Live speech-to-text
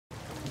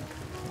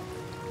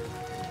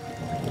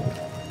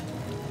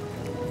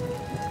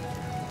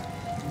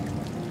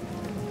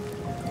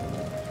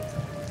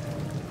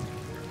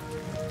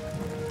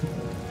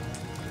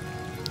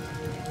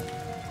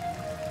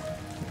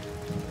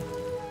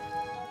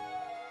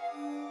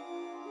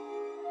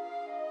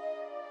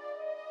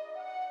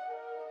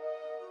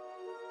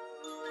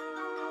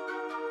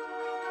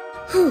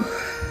Whew.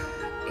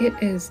 It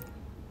is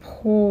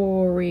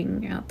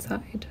pouring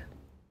outside.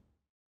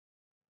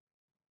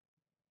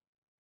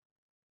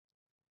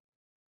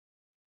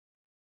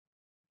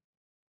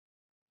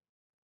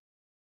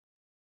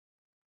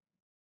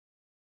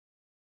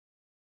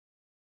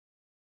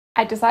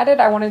 I decided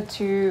I wanted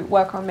to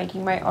work on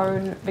making my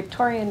own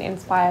Victorian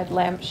inspired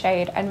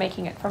lampshade and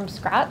making it from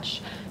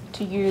scratch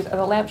to use as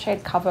a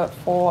lampshade cover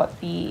for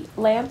the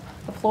lamp,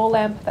 the floor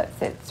lamp that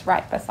sits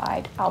right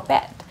beside our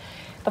bed.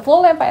 The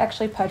floor lamp I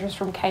actually purchased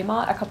from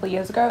Kmart a couple of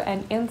years ago,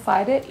 and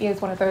inside it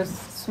is one of those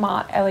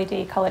smart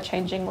LED color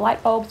changing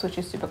light bulbs, which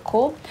is super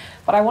cool.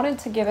 But I wanted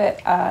to give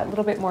it a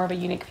little bit more of a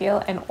unique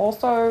feel and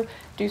also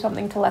do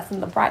something to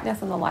lessen the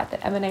brightness and the light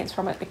that emanates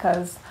from it,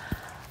 because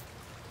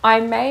I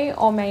may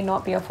or may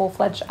not be a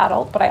full-fledged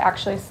adult, but I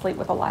actually sleep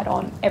with a light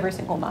on every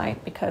single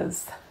night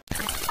because...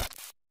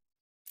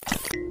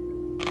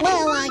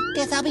 Well, I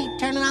guess I'll be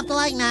turning off the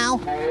light now.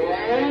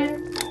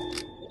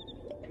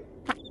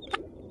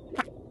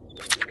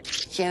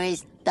 Sure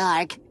is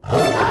dark. Oh,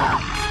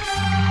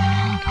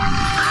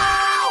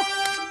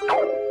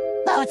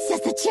 it's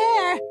just a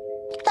chair.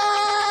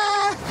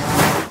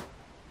 Ah!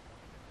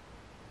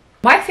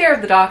 My fear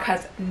of the dark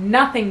has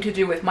nothing to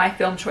do with my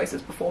film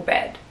choices before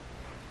bed.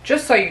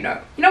 Just so you know.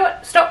 You know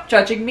what? Stop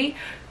judging me.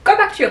 Go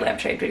back to your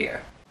lampshade video.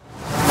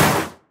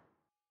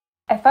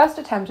 I first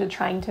attempted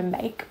trying to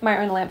make my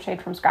own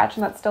lampshade from scratch,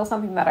 and that's still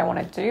something that I want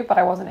to do, but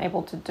I wasn't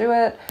able to do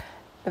it.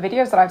 The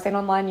videos that I've seen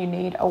online, you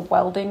need a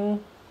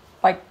welding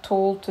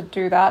tool to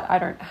do that. I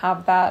don't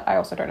have that. I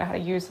also don't know how to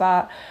use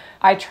that.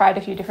 I tried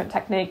a few different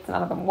techniques,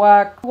 none of them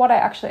work. What I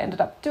actually ended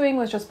up doing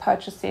was just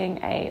purchasing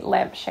a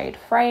lampshade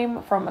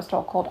frame from a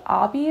store called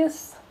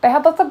Artiste. They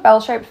had lots of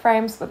bell-shaped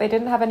frames, but they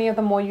didn't have any of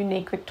the more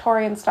unique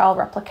Victorian style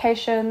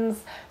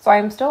replications. So I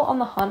am still on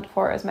the hunt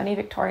for as many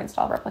Victorian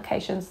style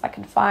replications as I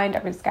can find.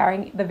 I've been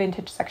scouring the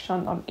vintage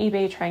section on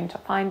eBay trying to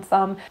find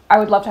some. I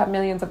would love to have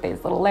millions of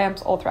these little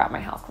lamps all throughout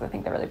my house because I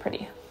think they're really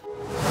pretty.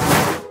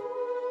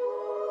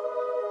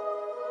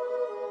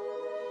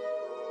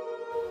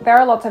 There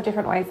are lots of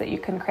different ways that you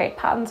can create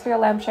patterns for your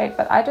lampshade,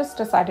 but I just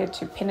decided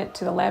to pin it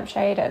to the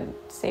lampshade and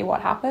see what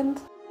happened.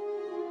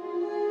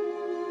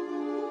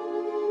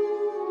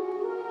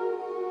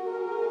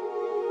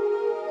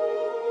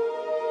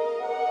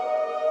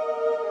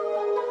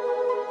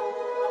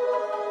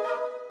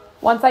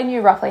 Once I knew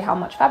roughly how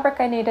much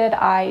fabric I needed,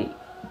 I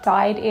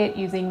dyed it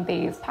using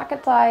these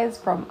packet dyes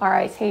from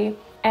RIT.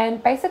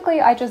 And basically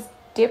I just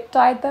dip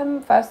dyed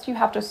them. First you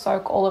have to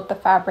soak all of the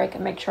fabric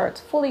and make sure it's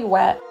fully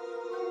wet.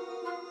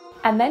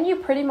 And then you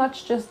pretty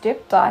much just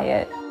dip dye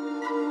it.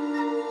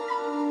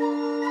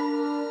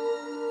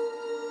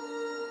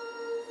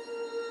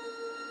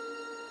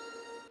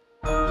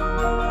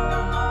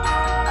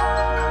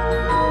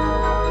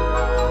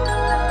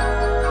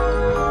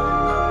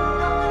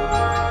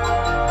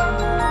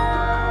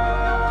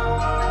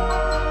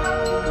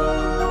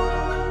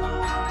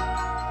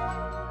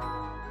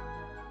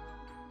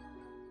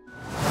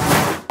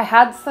 I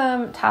had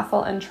some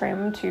tassel and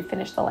trim to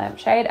finish the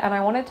lampshade and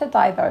I wanted to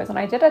dye those, and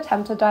I did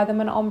attempt to dye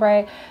them in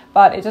ombre,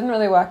 but it didn't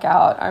really work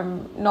out.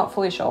 I'm not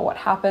fully sure what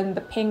happened.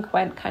 The pink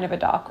went kind of a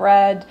dark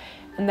red,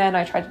 and then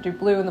I tried to do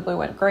blue and the blue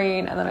went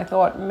green, and then I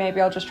thought maybe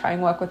I'll just try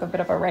and work with a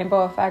bit of a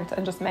rainbow effect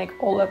and just make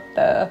all of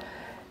the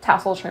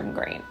tassel trim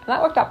green, and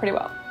that worked out pretty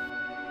well.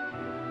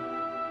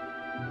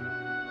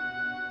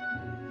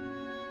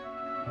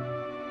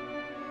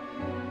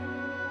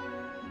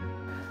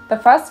 The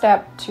first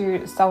step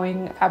to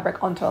sewing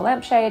fabric onto a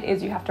lampshade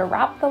is you have to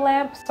wrap the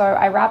lamp. So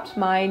I wrapped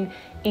mine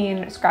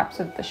in scraps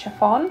of the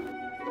chiffon.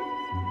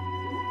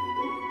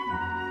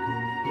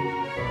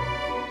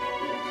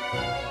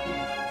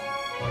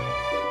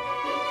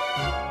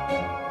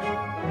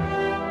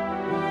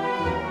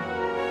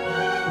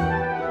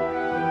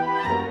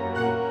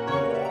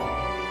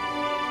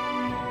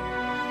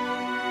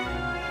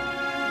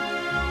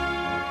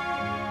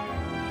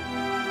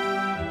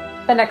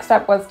 The next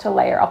step was to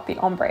layer up the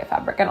ombre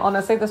fabric, and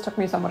honestly this took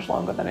me so much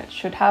longer than it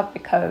should have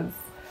because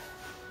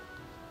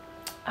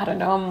I don't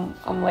know,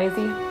 I'm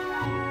lazy.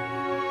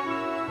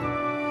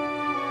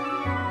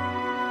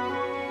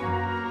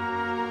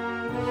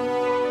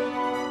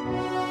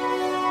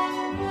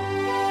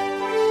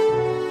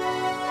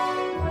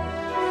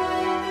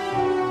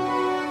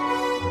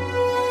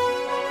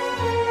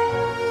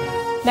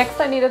 Next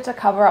I needed to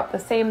cover up the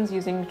seams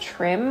using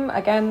trim.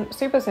 Again,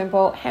 super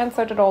simple, hand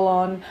sewed it all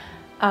on.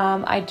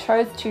 I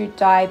chose to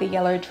dye the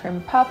yellow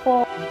trim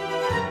purple.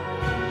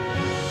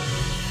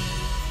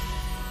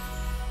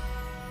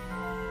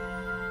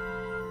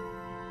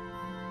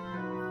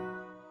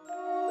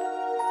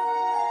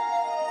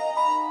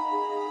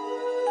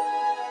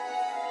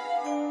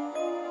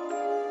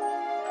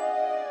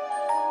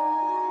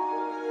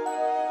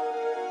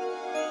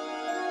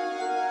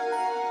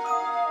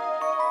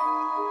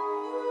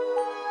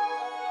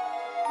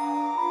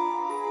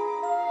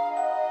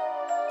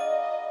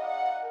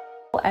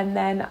 And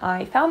then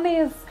I found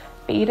these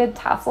beaded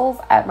tassels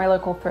at my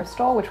local thrift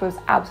store, which was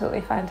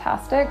absolutely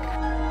fantastic.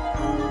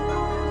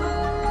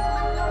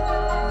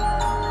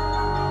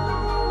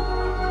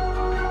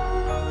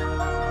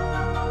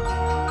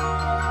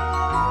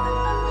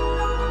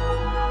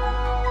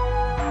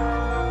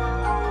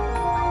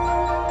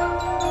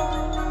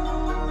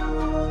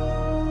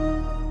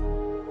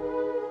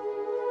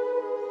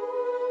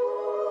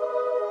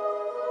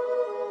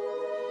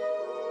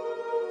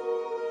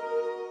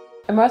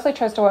 I mostly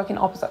chose to work in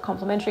opposite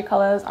complementary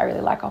colours. I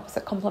really like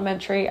opposite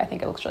complementary. I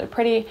think it looks really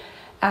pretty.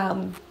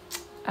 I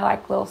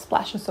like little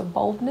splashes of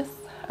boldness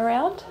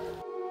around.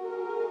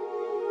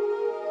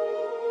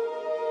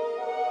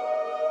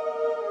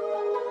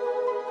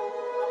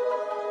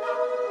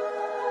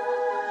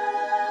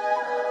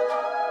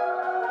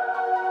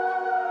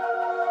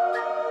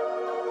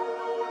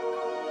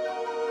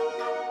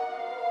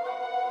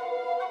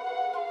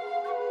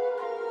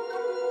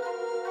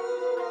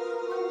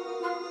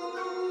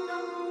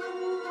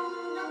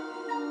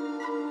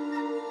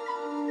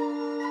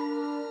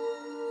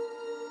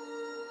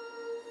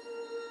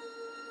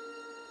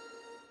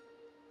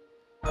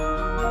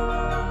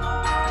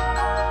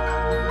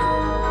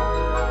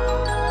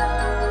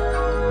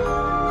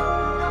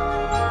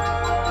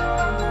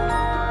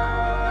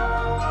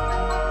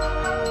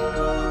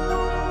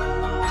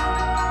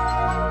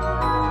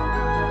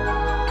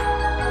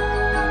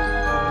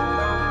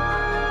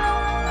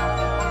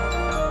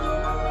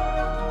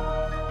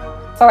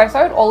 So I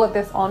sewed all of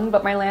this on,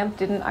 but my lamp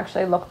didn't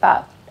actually look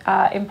that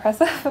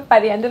impressive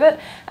by the end of it.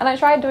 And I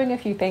tried doing a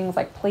few things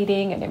like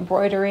pleating and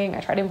embroidering.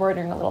 I tried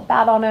embroidering a little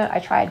bat on it. I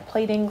tried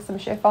pleating some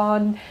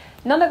chiffon.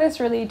 None of this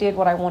really did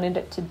what I wanted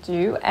it to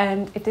do,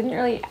 and it didn't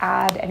really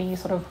add any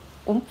sort of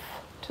oomph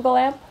to the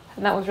lamp.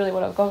 And that was really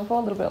what I was going for,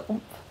 a little bit of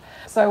oomph.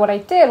 So what I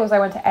did was I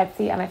went to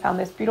Etsy and I found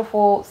this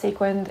beautiful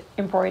sequined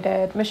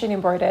embroidered, machine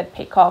embroidered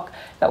peacock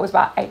that was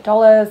about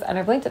 $8, and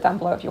I've linked it down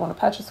below if you want to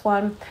purchase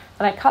one.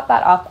 And I cut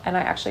that up and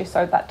I actually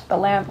sewed that to the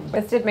lamp.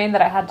 This did mean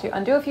that I had to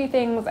undo a few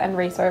things and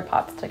re-sew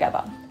parts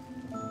together.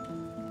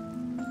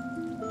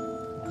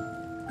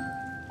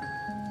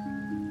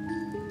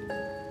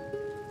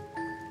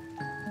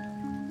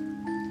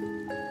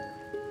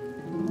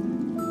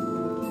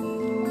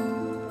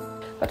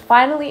 But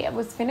finally it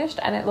was finished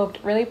and it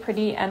looked really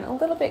pretty and a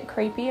little bit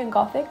creepy and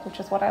gothic, which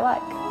is what I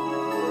like.